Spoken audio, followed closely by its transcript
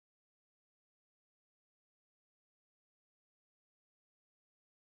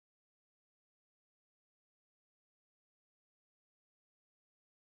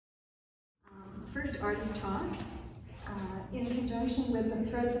first artist talk in conjunction with the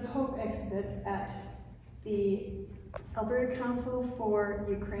Threads of Hope exhibit at the Alberta Council for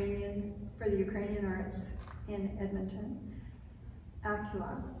the Ukrainian Arts in Edmonton,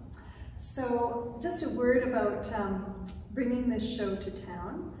 ACUA. So just a word about bringing this show to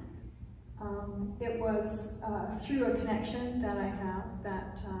town. It was through a connection that I have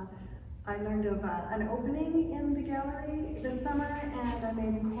that I learned of an opening in the gallery this summer, and I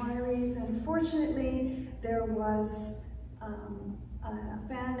made inquiries, and fortunately there was a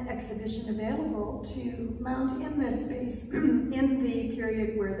fan exhibition available to mount in this space in the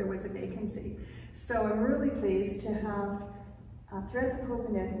period where there was a vacancy. So I'm really pleased to have Threads of Hope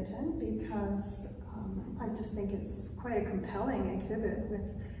in Edmonton, because I just think it's quite a compelling exhibit with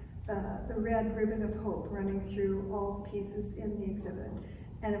the red ribbon of hope running through all the pieces in the exhibit.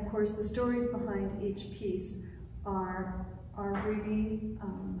 And of course the stories behind each piece are really,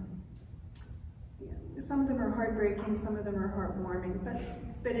 some of them are heartbreaking, some of them are heartwarming,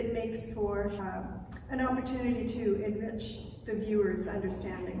 but it makes for an opportunity to enrich the viewer's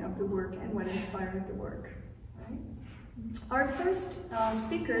understanding of the work and what inspired the work. Right? Our first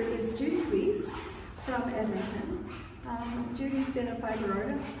speaker is Judy Weiss from Edmonton. Judy's been a fiber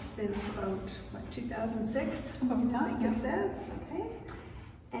artist since about, what, 2006, I think it says, okay?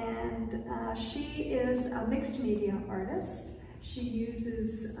 And she is a mixed media artist. She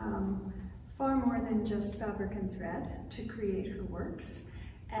uses far more than just fabric and thread to create her works.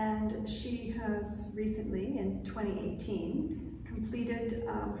 And she has recently, in 2018, completed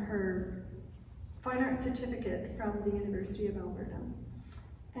her Fine Arts Certificate from the University of Alberta.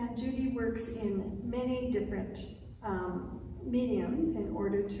 And Judy works in many different mediums in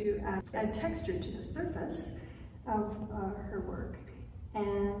order to add texture to the surface of her work.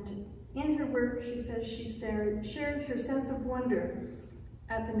 And in her work, she says she shares her sense of wonder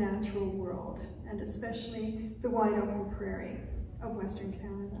at the natural world, and especially the wide open prairie of Western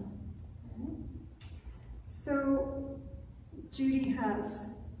Canada. So Judy has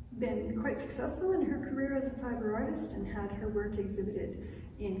been quite successful in her career as a fiber artist and had her work exhibited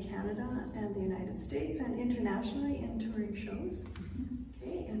in Canada and the United States and internationally in touring shows.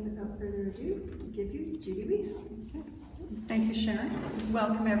 Okay, and without further ado, I'll give you Judy Weiss. Okay. Thank you, Sharon.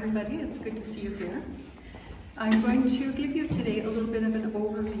 Welcome everybody, it's good to see you here. I'm going to give you today a little bit of an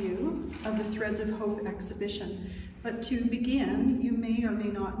overview of the Threads of Hope exhibition. But to begin, you may or may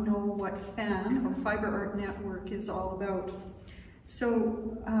not know what FAN, or Fiber Art Network, is all about.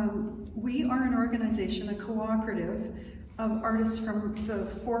 So we are an organization, a cooperative of artists from the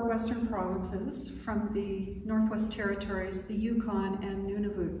 4 Western provinces, from the Northwest Territories, the Yukon, and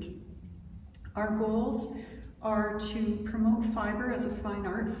Nunavut. Our goals are to promote fiber as a fine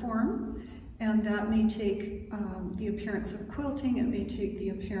art form, and that may take the appearance of quilting, it may take the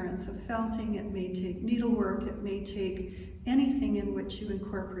appearance of felting, it may take needlework, it may take anything in which you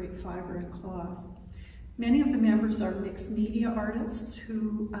incorporate fiber and cloth. Many of the members are mixed media artists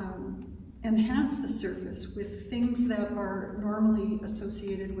who enhance the surface with things that are normally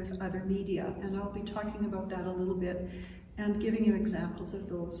associated with other media, and I'll be talking about that a little bit and giving you examples of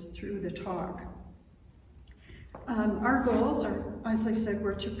those through the talk. Our goals are, as I said,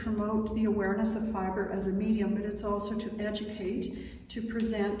 were to promote the awareness of fiber as a medium, but it's also to educate, to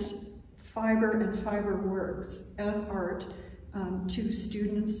present fiber and fiber works as art to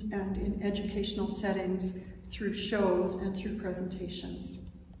students and in educational settings through shows and through presentations.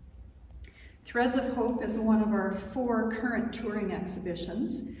 Threads of Hope is one of our 4 current touring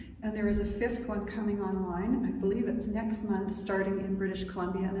exhibitions, and there is a 5th one coming online. I believe it's next month, starting in British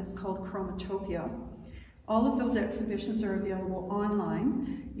Columbia, and it's called Chromatopia. All of those exhibitions are available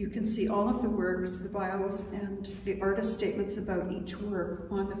online. You can see all of the works, the bios, and the artist statements about each work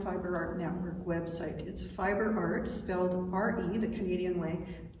on the Fiber Art Network website. It's fiberart, spelled R-E, the Canadian way,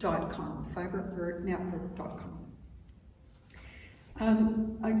 .com, fiberartnetwork.com.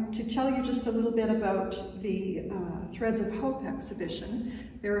 To tell you just a little bit about the Threads of Hope exhibition,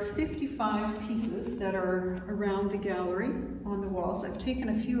 there are 55 pieces that are around the gallery on the walls. I've taken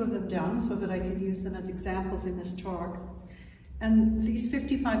a few of them down so that I can use them as examples in this talk. And these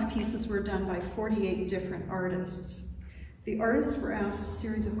 55 pieces were done by 48 different artists. The artists were asked a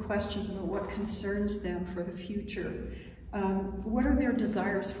series of questions about what concerns them for the future. What are their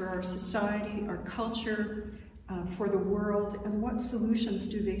desires for our society, our culture, for the world, and what solutions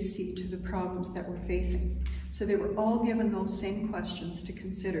do they see to the problems that we're facing? So they were all given those same questions to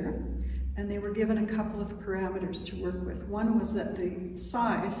consider, and they were given a couple of parameters to work with. One was that the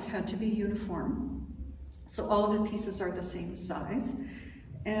size had to be uniform, so all of the pieces are the same size,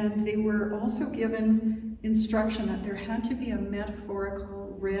 and they were also given instruction that there had to be a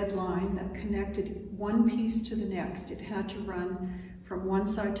metaphorical red line that connected one piece to the next. It had to run from one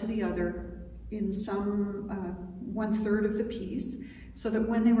side to the other in some 1/3 of the piece, so that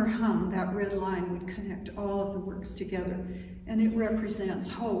when they were hung, that red line would connect all of the works together. And it represents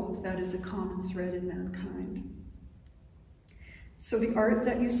hope that is a common thread in mankind. So the art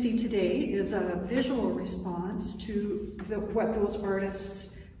that you see today is a visual response to what those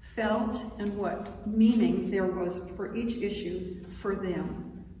artists felt and what meaning there was for each issue for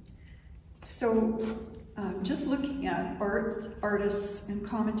them. So just looking at art, artists, and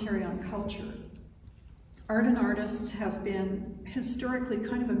commentary on culture. Art and artists have been historically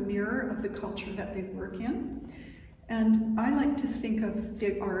kind of a mirror of the culture that they work in. And I like to think of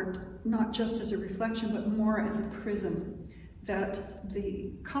the art not just as a reflection, but more as a prism. That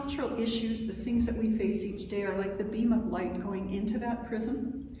the cultural issues, the things that we face each day, are like the beam of light going into that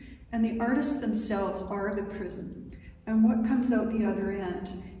prism, and the artists themselves are the prism. And what comes out the other end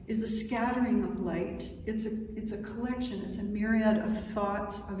is a scattering of light. It's a collection, it's a myriad of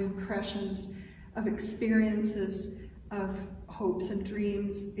thoughts, of impressions, of experiences, of hopes and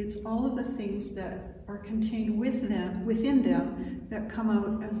dreams. It's all of the things that are contained within them that come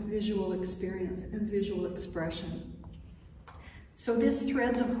out as visual experience and visual expression. So this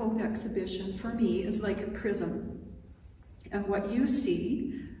Threads of Hope exhibition, for me, is like a prism. And what you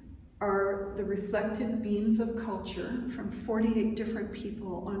see are the reflected beams of culture from 48 different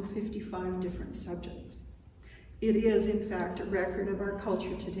people on 55 different subjects. It is, in fact, a record of our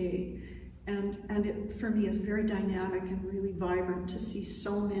culture today. And it, for me, is very dynamic and really vibrant to see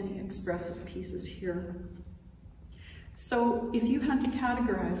so many expressive pieces here. So if you had to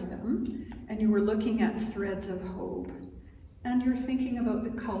categorize them, and you were looking at Threads of Hope, and you're thinking about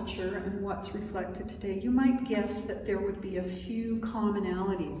the culture and what's reflected today, you might guess that there would be a few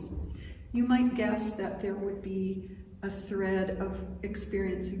commonalities. You might guess that there would be a thread of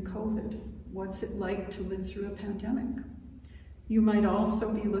experiencing COVID. What's it like to live through a pandemic? You might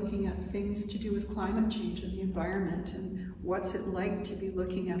also be looking at things to do with climate change and the environment, and what's it like to be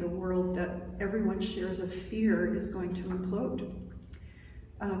looking at a world that everyone shares a fear is going to implode.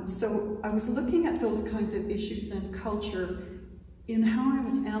 So I was looking at those kinds of issues and culture in how I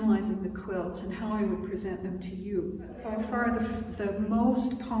was analyzing the quilts and how I would present them to you. By far the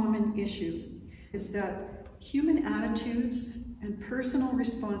most common issue is that human attitudes and personal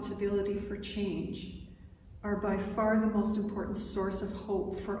responsibility for change are by far the most important source of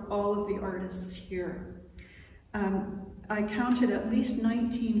hope for all of the artists here. I counted at least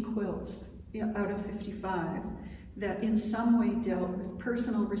 19 quilts out of 55 that in some way dealt with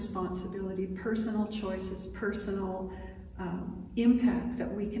personal responsibility, personal choices, personal impact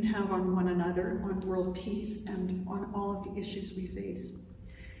that we can have on one another, on world peace, and on all of the issues we face.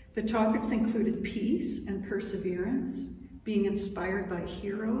 The topics included peace and perseverance, being inspired by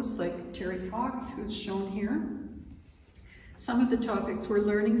heroes like Terry Fox, who's shown here. Some of the topics were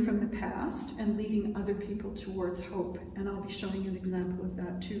learning from the past and leading other people towards hope, and I'll be showing you an example of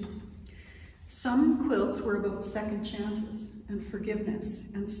that too. Some quilts were about second chances and forgiveness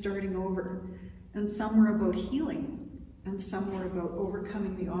and starting over, and some were about healing, and some were about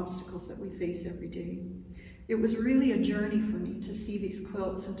overcoming the obstacles that we face every day. It was really a journey for me to see these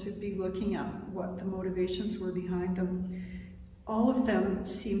quilts and to be looking at what the motivations were behind them. All of them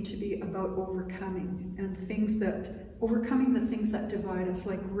seem to be about overcoming and overcoming the things that divide us,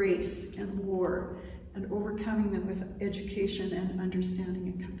 like race and war, and overcoming them with education and understanding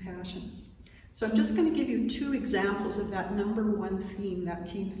and compassion. So I'm just going to give you two examples of that #1 theme that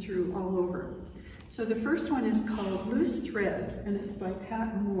came through all over. So the first one is called Loose Threads, and it's by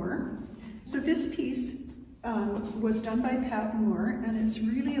Pat Moore. So this piece was done by Pat Moore, and it's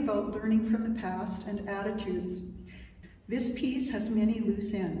really about learning from the past and attitudes. This piece has many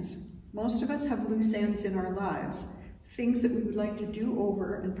loose ends. Most of us have loose ends in our lives, things that we would like to do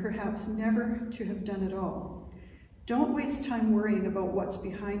over and perhaps never to have done at all. Don't waste time worrying about what's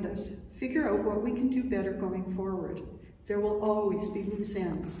behind us. Figure out what we can do better going forward. There will always be loose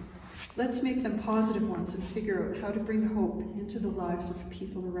ends. Let's make them positive ones and figure out how to bring hope into the lives of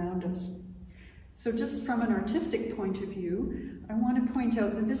people around us. So just from an artistic point of view, I want to point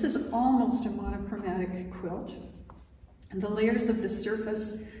out that this is almost a monochromatic quilt. And the layers of the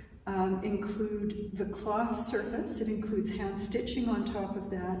surface include the cloth surface, it includes hand stitching on top of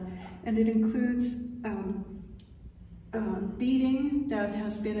that, and it includes beading that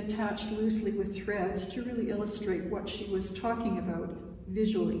has been attached loosely with threads to really illustrate what she was talking about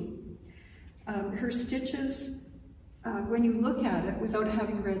visually. Her stitches, when you look at it without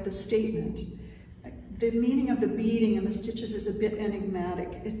having read the statement, the meaning of the beading and the stitches is a bit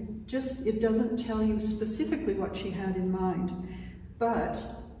enigmatic. It doesn't tell you specifically what she had in mind. but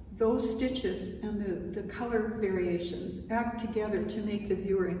those stitches and the color variations act together to make the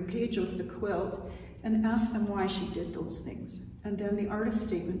viewer engage with the quilt and ask them why she did those things. And then the artist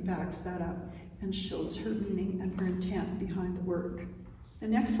statement backs that up and shows her meaning and her intent behind the work. The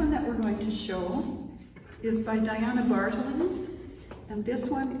next one that we're going to show is by Diana Bartolins, and this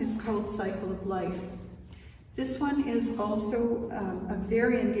one is called Cycle of Life. This one is also a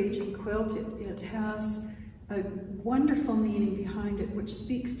very engaging quilt. It has a wonderful meaning behind it, which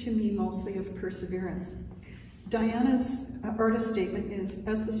speaks to me mostly of perseverance. Diana's artist statement is,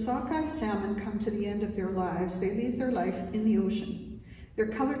 as the sockeye salmon come to the end of their lives, they leave their life in the ocean. Their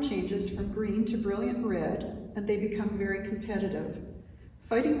color changes from green to brilliant red, and they become very competitive.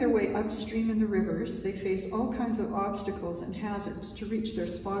 Fighting their way upstream in the rivers, they face all kinds of obstacles and hazards to reach their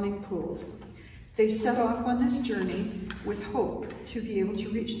spawning pools. They set off on this journey with hope to be able to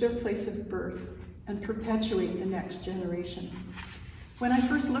reach their place of birth and perpetuate the next generation. When I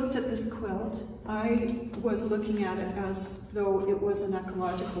first looked at this quilt, I was looking at it as though it was an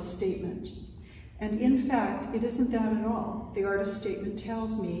ecological statement. And in fact, it isn't that at all. The artist statement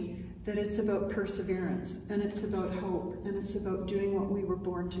tells me that it's about perseverance, and it's about hope, and it's about doing what we were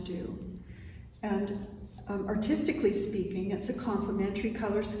born to do. And artistically speaking, it's a complementary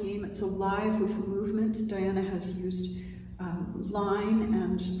color scheme. It's alive with movement. Diana has used line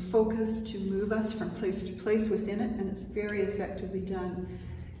and focus to move us from place to place within it, and it's very effectively done.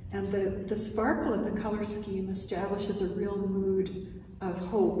 And the sparkle of the color scheme establishes a real mood of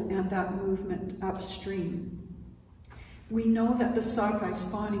hope and that movement upstream. We know that the sockeye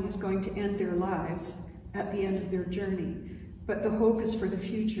spawning is going to end their lives at the end of their journey, but the hope is for the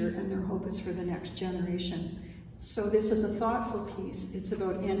future, and their hope is for the next generation. So this is a thoughtful piece. It's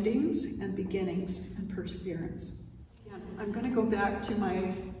about endings and beginnings and perseverance. I'm going to go back to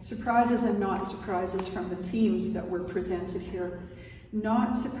my surprises and not surprises from the themes that were presented here.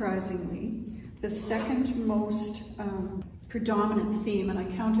 Not surprisingly, the second most predominant theme, and I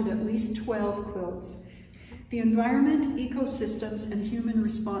counted at least 12 quilts, the environment, ecosystems, and human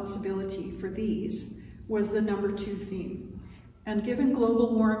responsibility for these was the #2 theme. And given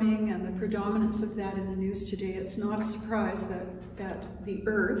global warming and the predominance of that in the news today, it's not a surprise that the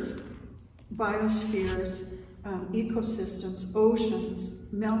Earth, biospheres, ecosystems, oceans,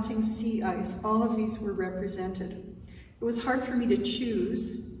 melting sea ice, all of these were represented. It was hard for me to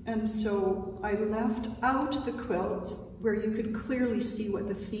choose, and so I left out the quilts where you could clearly see what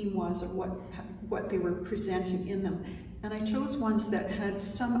the theme was or what they were presenting in them. And I chose ones that had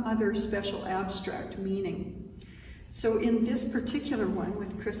some other special abstract meaning. So in this particular one,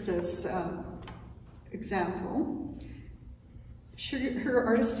 with Krista's example, her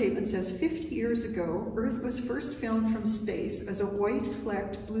artist statement says, 50 years ago, Earth was first filmed from space as a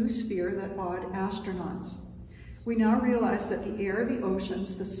white-flecked blue sphere that awed astronauts. We now realize that the air, the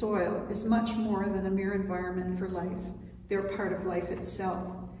oceans, the soil is much more than a mere environment for life. They're part of life itself.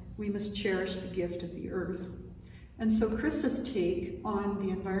 We must cherish the gift of the Earth. And so Krista's take on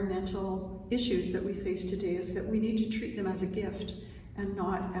the environmental issues that we face today is that we need to treat them as a gift and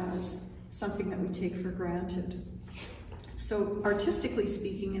not as something that we take for granted. So artistically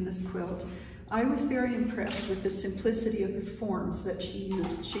speaking in this quilt, I was very impressed with the simplicity of the forms that she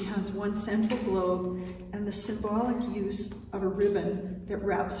used. She has one central globe and the symbolic use of a ribbon that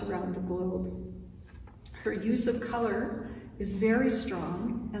wraps around the globe. Her use of color is very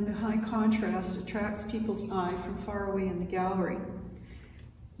strong, and the high contrast attracts people's eye from far away in the gallery.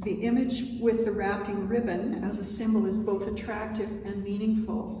 The image with the wrapping ribbon as a symbol is both attractive and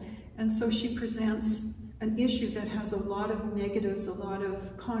meaningful, and so she presents an issue that has a lot of negatives, a lot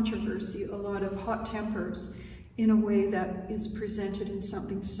of controversy, a lot of hot tempers in a way that is presented in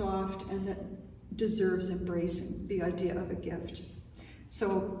something soft and that deserves embracing, the idea of a gift.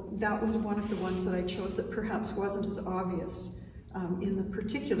 So that was one of the ones that I chose that perhaps wasn't as obvious in the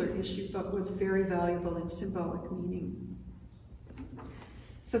particular issue, but was very valuable in symbolic meaning.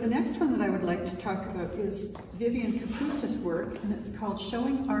 So the next one that I would like to talk about is Vivian Capusta's work, and it's called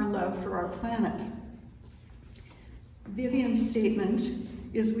Showing Our Love for Our Planet. Vivian's statement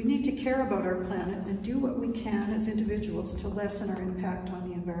is we need to care about our planet and do what we can as individuals to lessen our impact on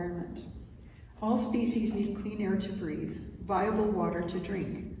the environment. All species need clean air to breathe, viable water to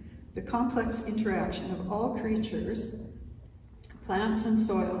drink. The complex interaction of all creatures, plants and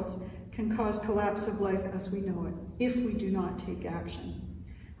soils, can cause collapse of life as we know it, if we do not take action.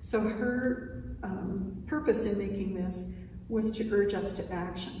 So her purpose in making this was to urge us to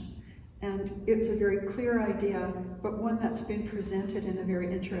action. And it's a very clear idea, but one that's been presented in a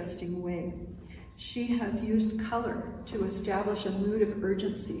very interesting way. She has used color to establish a mood of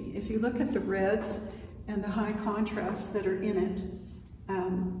urgency. If you look at the reds and the high contrasts that are in it,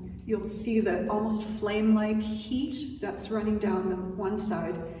 You'll see the almost flame-like heat that's running down the one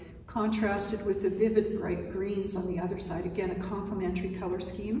side, contrasted with the vivid bright greens on the other side. Again, a complementary color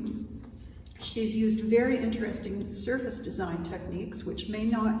scheme. She's used very interesting surface design techniques, which may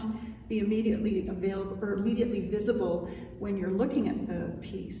not be immediately available or immediately visible when you're looking at the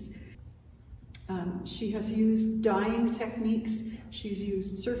piece. She has used dyeing techniques, she's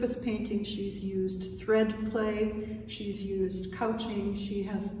used surface painting, she's used thread play, she's used couching. She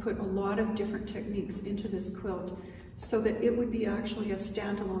has put a lot of different techniques into this quilt so that it would be actually a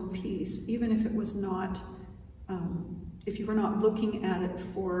standalone piece, even if it was not, if you were not looking at it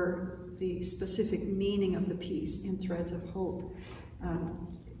for the specific meaning of the piece in Threads of Hope.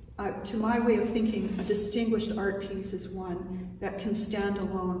 To my way of thinking, a distinguished art piece is one that can stand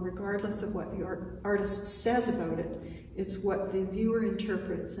alone regardless of what the artist says about it. It's what the viewer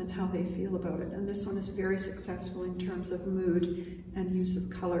interprets and how they feel about it. And this one is very successful in terms of mood and use of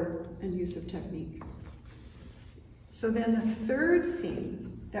color and use of technique. So then the third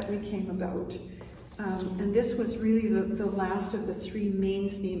theme that we came about, and this was really the last of the three main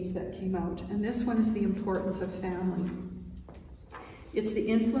themes that came out, and this one is the importance of family. It's the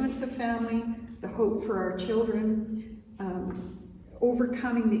influence of family, the hope for our children,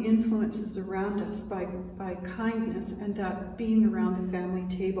 overcoming the influences around us by kindness, and that being around the family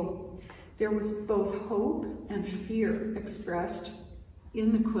table. There was both hope and fear expressed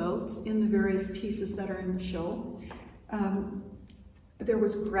in the quilts, in the various pieces that are in the show. There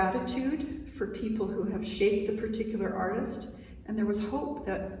was gratitude for people who have shaped the particular artist, and there was hope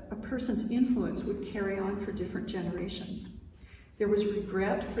that a person's influence would carry on for different generations. There was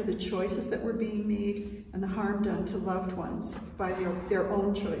regret for the choices that were being made and the harm done to loved ones by their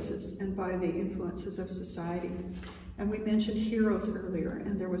own choices and by the influences of society. And we mentioned heroes earlier,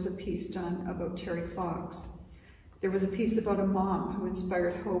 and there was a piece done about Terry Fox. There was a piece about a mom who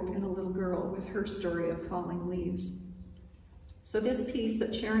inspired hope in a little girl with her story of falling leaves. So this piece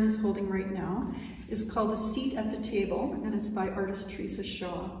that Sharon is holding right now is called A Seat at the Table, and it's by artist Teresa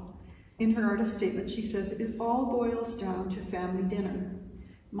Shaw. In her artist statement, she says, "It all boils down to family dinner.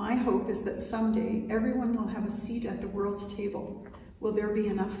 My hope is that someday everyone will have a seat at the world's table. Will there be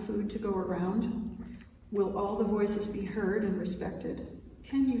enough food to go around? Will all the voices be heard and respected?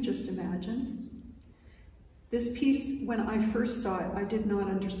 Can you just imagine?" This piece, when I first saw it, I did not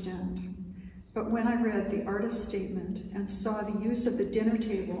understand. But when I read the artist's statement and saw the use of the dinner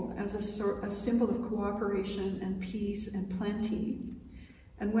table as a symbol of cooperation and peace and plenty,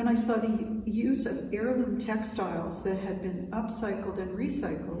 and when I saw the use of heirloom textiles that had been upcycled and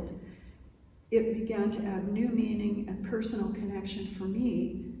recycled, it began to add new meaning and personal connection for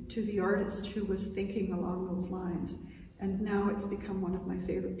me to the artist who was thinking along those lines. And now it's become one of my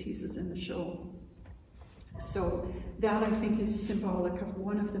favorite pieces in the show. So that, I think, is symbolic of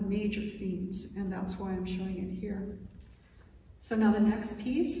one of the major themes, and that's why I'm showing it here. So now the next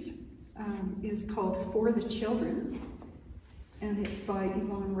piece is called For the Children, and it's by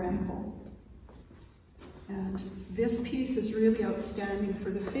Yvonne Rampel. And this piece is really outstanding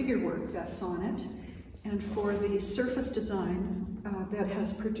for the figure work that's on it, and for the surface design that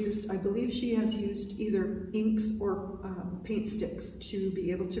has produced. I believe she has used either inks or paint sticks to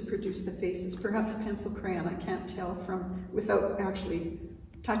be able to produce the faces, perhaps pencil crayon, I can't tell from without actually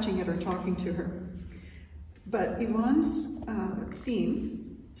touching it or talking to her. But Yvonne's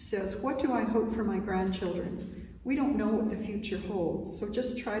theme says, "What do I hope for my grandchildren? We don't know what the future holds, so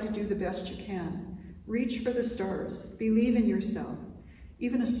just try to do the best you can. Reach for the stars, believe in yourself.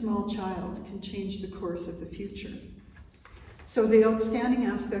 Even a small child can change the course of the future." So the outstanding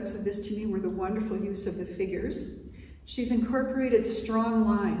aspects of this to me were the wonderful use of the figures. She's incorporated strong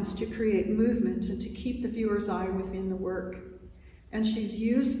lines to create movement and to keep the viewer's eye within the work. And she's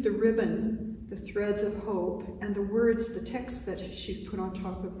used the ribbon, the threads of hope, and the words, the text that she's put on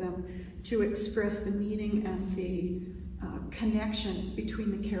top of them to express the meaning and the connection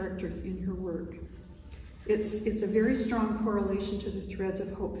between the characters in her work. It's a very strong correlation to the Threads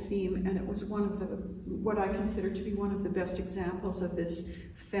of Hope theme, and it was one of what I consider to be one of the best examples of this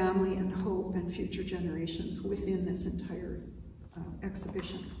family and hope and future generations within this entire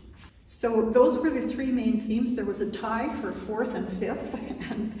exhibition. So those were the three main themes. There was a tie for fourth and fifth,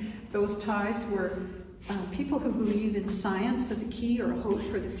 and those ties were people who believe in science as a key or a hope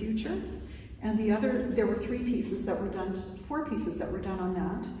for the future. And there were four pieces that were done on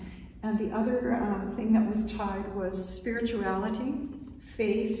that. And the other thing that was tied was spirituality,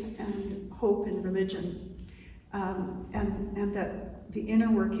 faith, and hope in religion. And that the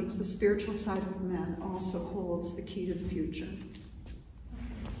inner workings, the spiritual side of man also holds the key to the future.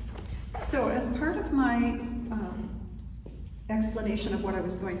 So as part of my explanation of what I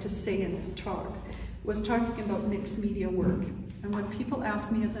was going to say in this talk was talking about mixed media work. And when people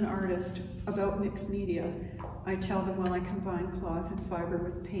ask me as an artist about mixed media, I tell them, well, I combine cloth and fiber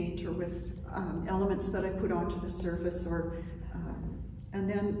with paint or with elements that I put onto the surface, and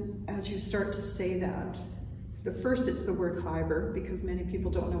then as you start to say that, first it's the word fiber, because many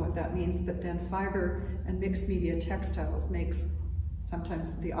people don't know what that means, but then fiber and mixed media textiles makes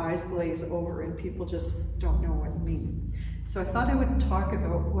sometimes the eyes glaze over and people just don't know what you mean. So I thought I would talk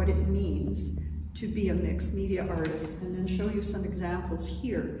about what it means to be a mixed media artist and then show you some examples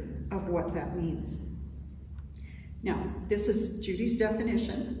here of what that means. Now, this is Judy's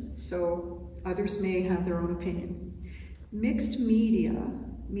definition, so others may have their own opinion. Mixed media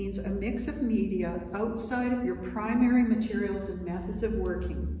means a mix of media outside of your primary materials and methods of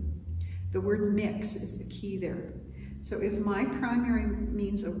working. The word mix is the key there. So if my primary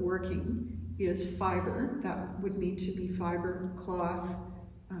means of working is fiber, that would mean to be fiber, cloth,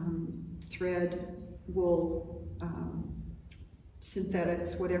 thread, wool,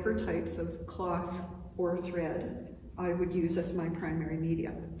 synthetics, whatever types of cloth or thread I would use as my primary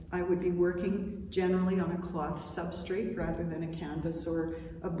media. I would be working generally on a cloth substrate rather than a canvas or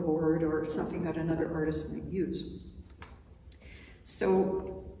a board or something that another artist might use.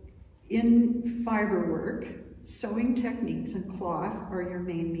 So in fiber work, sewing techniques and cloth are your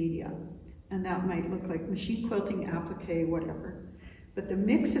main media. And that might look like machine quilting, applique, whatever. But the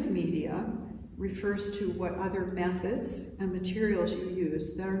mix of media refers to what other methods and materials you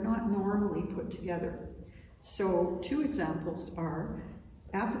use that are not normally put together. So two examples are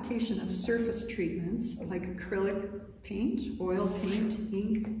application of surface treatments like acrylic paint, oil paint,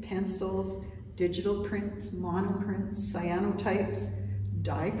 ink, pencils, digital prints, monoprints, cyanotypes,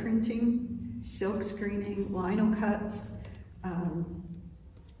 dye printing, silk screening, lino cuts,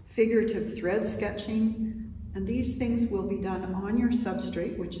 figurative thread sketching, and these things will be done on your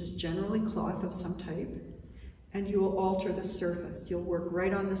substrate, which is generally cloth of some type, and you will alter the surface. You'll work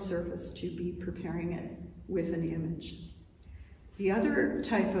right on the surface to be preparing it with an image. The other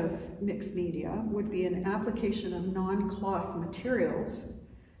type of mixed media would be an application of non-cloth materials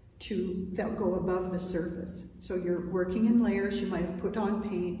that go above the surface. So you're working in layers. You might have put on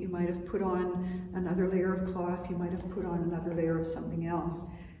paint, you might have put on another layer of cloth, you might have put on another layer of something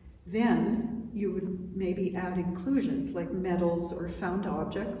else. Then you would maybe add inclusions like metals or found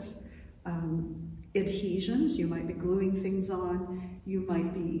objects, adhesions, you might be gluing things on, you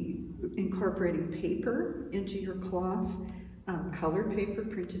might be incorporating paper into your cloth, colored paper,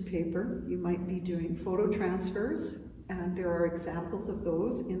 printed paper, you might be doing photo transfers, and there are examples of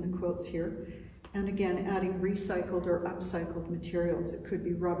those in the quilts here. And again, adding recycled or upcycled materials. It could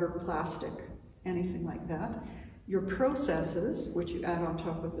be rubber, plastic, anything like that. Your processes, which you add on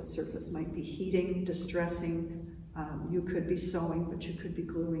top of the surface, might be heating, distressing, you could be sewing, but you could be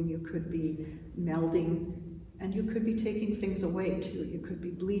gluing, you could be melding, and you could be taking things away too. You could be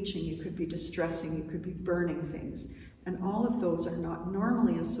bleaching, you could be distressing, you could be burning things. And all of those are not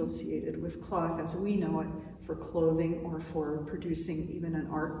normally associated with cloth as we know it for clothing or for producing even an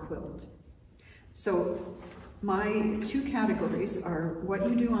art quilt. So my two categories are what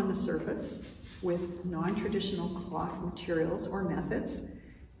you do on the surface with non-traditional cloth materials or methods,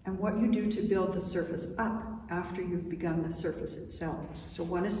 and what you do to build the surface up after you've begun the surface itself. So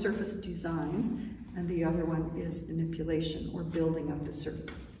one is surface design, and the other one is manipulation or building of the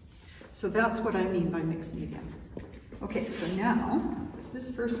surface. So that's what I mean by mixed media. Okay, so now,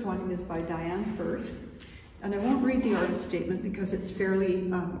 this first one is by Diane Firth, and I won't read the artist statement because it's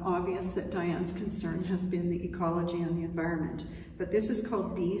fairly obvious that Diane's concern has been the ecology and the environment. But this is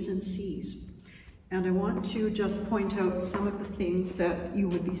called B's and C's. And I want to just point out some of the things that you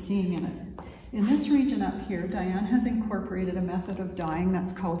would be seeing in it. In this region up here, Diane has incorporated a method of dyeing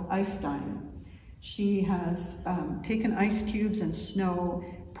that's called ice dyeing. She has taken ice cubes and snow,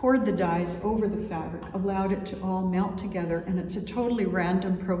 poured the dyes over the fabric, allowed it to all melt together, and it's a totally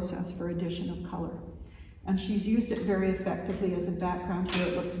random process for addition of color. And she's used it very effectively as a background here.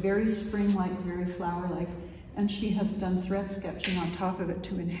 It looks very spring-like, very flower-like, and she has done thread sketching on top of it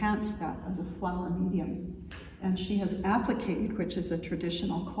to enhance that as a flower medium. And she has appliqued, which is a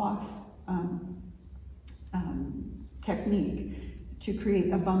traditional cloth technique, to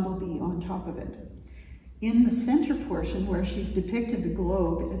create a bumblebee on top of it. In the center portion where she's depicted the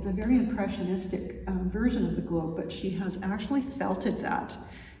globe, it's a very impressionistic version of the globe, but she has actually felted that.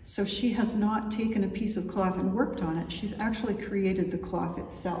 So she has not taken a piece of cloth and worked on it, she's actually created the cloth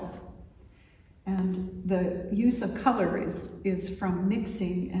itself. And the use of color is from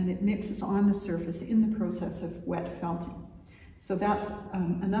mixing, and it mixes on the surface in the process of wet felting. So that's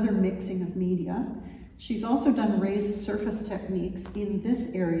another mixing of media. She's also done raised surface techniques in this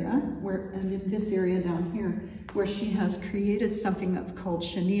area, and in this area down here, where she has created something that's called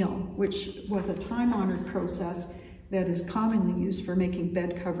chenille, which was a time-honored process that is commonly used for making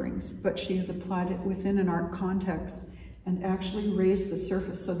bed coverings, but she has applied it within an art context and actually raised the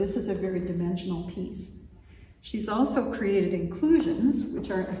surface. So this is a very dimensional piece. She's also created inclusions, which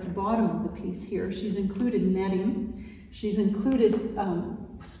are at the bottom of the piece here. She's included netting, she's included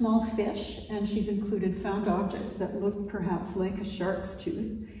small fish, and she's included found objects that look perhaps like a shark's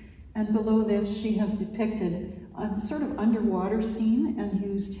tooth. And below this, she has depicted a sort of underwater scene and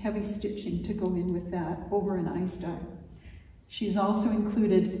used heavy stitching to go in with that over an ice dive. She's also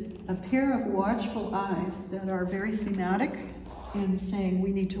included a pair of watchful eyes that are very thematic in saying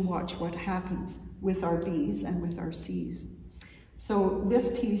we need to watch what happens with our bees and with our seas. So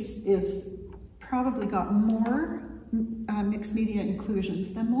this piece is probably got more mixed media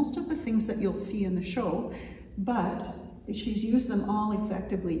inclusions than most of the things that you'll see in the show, but she's used them all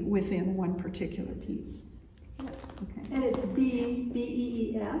effectively within one particular piece. Okay. And it's bees,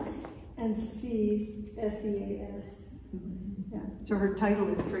 B-E-E-S, and seas, S-E-A-S. Mm-hmm. Yeah. So her title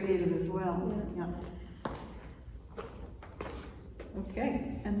is creative as well. Yeah.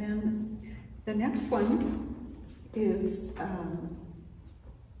 Okay, and then the next one is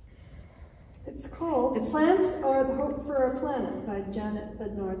it's called Plants Are the Hope for Our Planet by Janet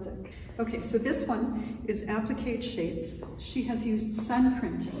Bednarczyk. Okay, so this one is applique shapes. She has used sun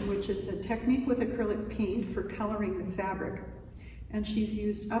printing, which is a technique with acrylic paint for coloring the fabric. And she's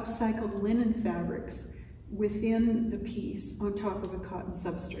used upcycled linen fabrics within the piece on top of a cotton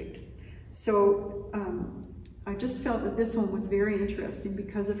substrate. So I just felt that this one was very interesting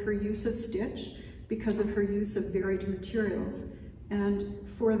because of her use of stitch, because of her use of varied materials, and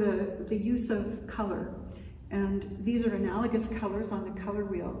for the use of color. And these are analogous colors on the color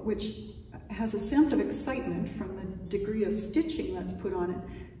wheel, which has a sense of excitement from the degree of stitching that's put on it,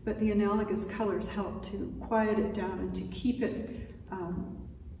 but the analogous colors help to quiet it down and to keep it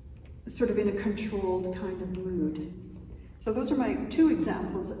sort of in a controlled kind of mood. So those are my two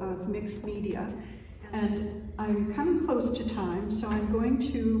examples of mixed media. And I'm coming close to time, so I'm going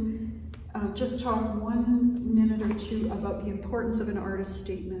to just talk 1 minute or two about the importance of an artist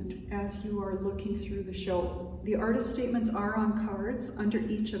statement as you are looking through the show. The artist statements are on cards under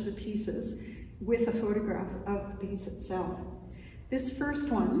each of the pieces with a photograph of the piece itself. This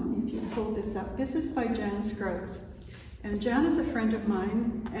first one, if you hold this up, this is by Jan Scruggs. And Jan is a friend of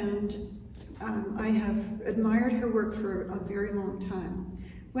mine, and I have admired her work for a very long time.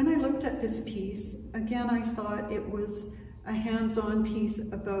 When I looked at this piece, again, I thought it was a hands-on piece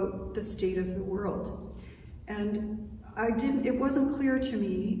about the state of the world. And it wasn't clear to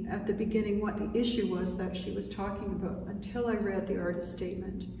me at the beginning what the issue was that she was talking about until I read the artist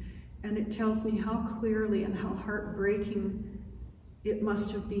statement. And it tells me how clearly and how heartbreaking it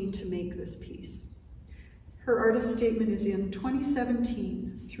must have been to make this piece. Her artist statement is in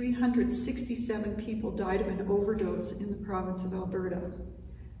 2017, 367 people died of an overdose in the province of Alberta.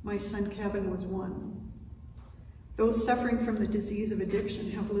 My son Kevin was one. Those suffering from the disease of addiction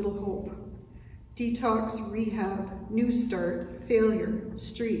have little hope. Detox, rehab, new start, failure,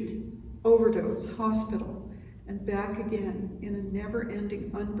 street, overdose, hospital, and back again in a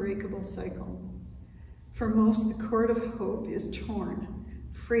never-ending, unbreakable cycle. For most, the cord of hope is torn,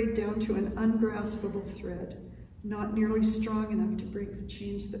 frayed down to an ungraspable thread, not nearly strong enough to break the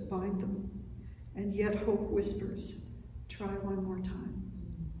chains that bind them. And yet hope whispers, try one more time.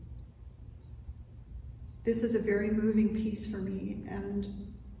 This is a very moving piece for me, and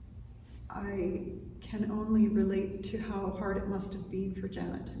I can only relate to how hard it must have been for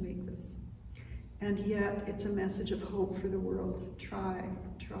Janet to make this. And yet it's a message of hope for the world. Try,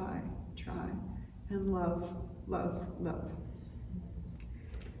 try, try, and love, love, love.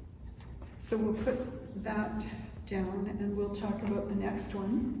 So we'll put that down and we'll talk about the next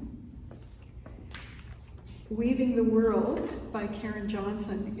one. Weaving the World by Karen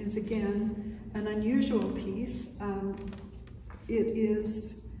Johnson is again an unusual piece. It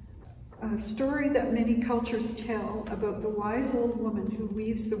is a story that many cultures tell about the wise old woman who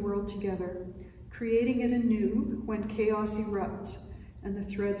weaves the world together, creating it anew when chaos erupts and the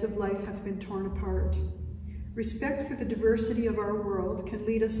threads of life have been torn apart. Respect for the diversity of our world can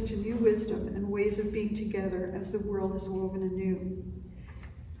lead us to new wisdom and ways of being together as the world is woven anew.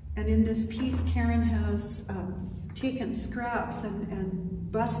 And in this piece, Karen has taken scraps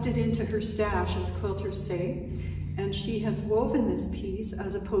and busted into her stash, as quilters say, and she has woven this piece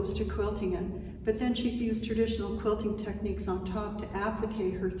as opposed to quilting it, but then she's used traditional quilting techniques on top to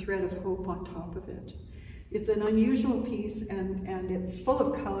applique her thread of hope on top of it. It's an unusual piece, and it's full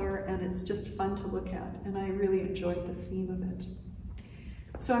of color, and it's just fun to look at, and I really enjoyed the theme of it.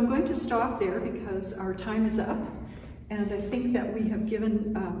 So I'm going to stop there because our time is up, and I think that we have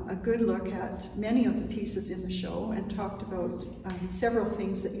given a good look at many of the pieces in the show and talked about several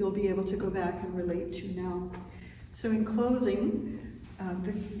things that you'll be able to go back and relate to now. So in closing,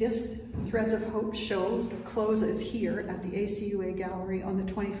 this Threads of Hope show closes here at the ACUA Gallery on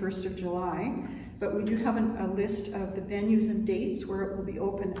the 21st of July, but we do have a list of the venues and dates where it will be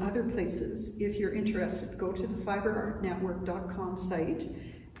open other places. If you're interested, go to the fiberartnetwork.com site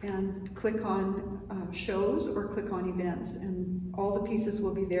and click on shows or click on events, and all the pieces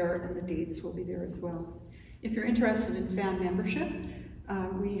will be there and the dates will be there as well. If you're interested in fan membership,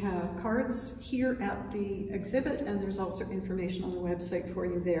 we have cards here at the exhibit, and there's also information on the website for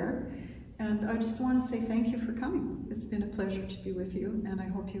you there. And I just want to say thank you for coming. It's been a pleasure to be with you, and I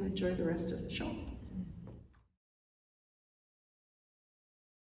hope you enjoy the rest of the show.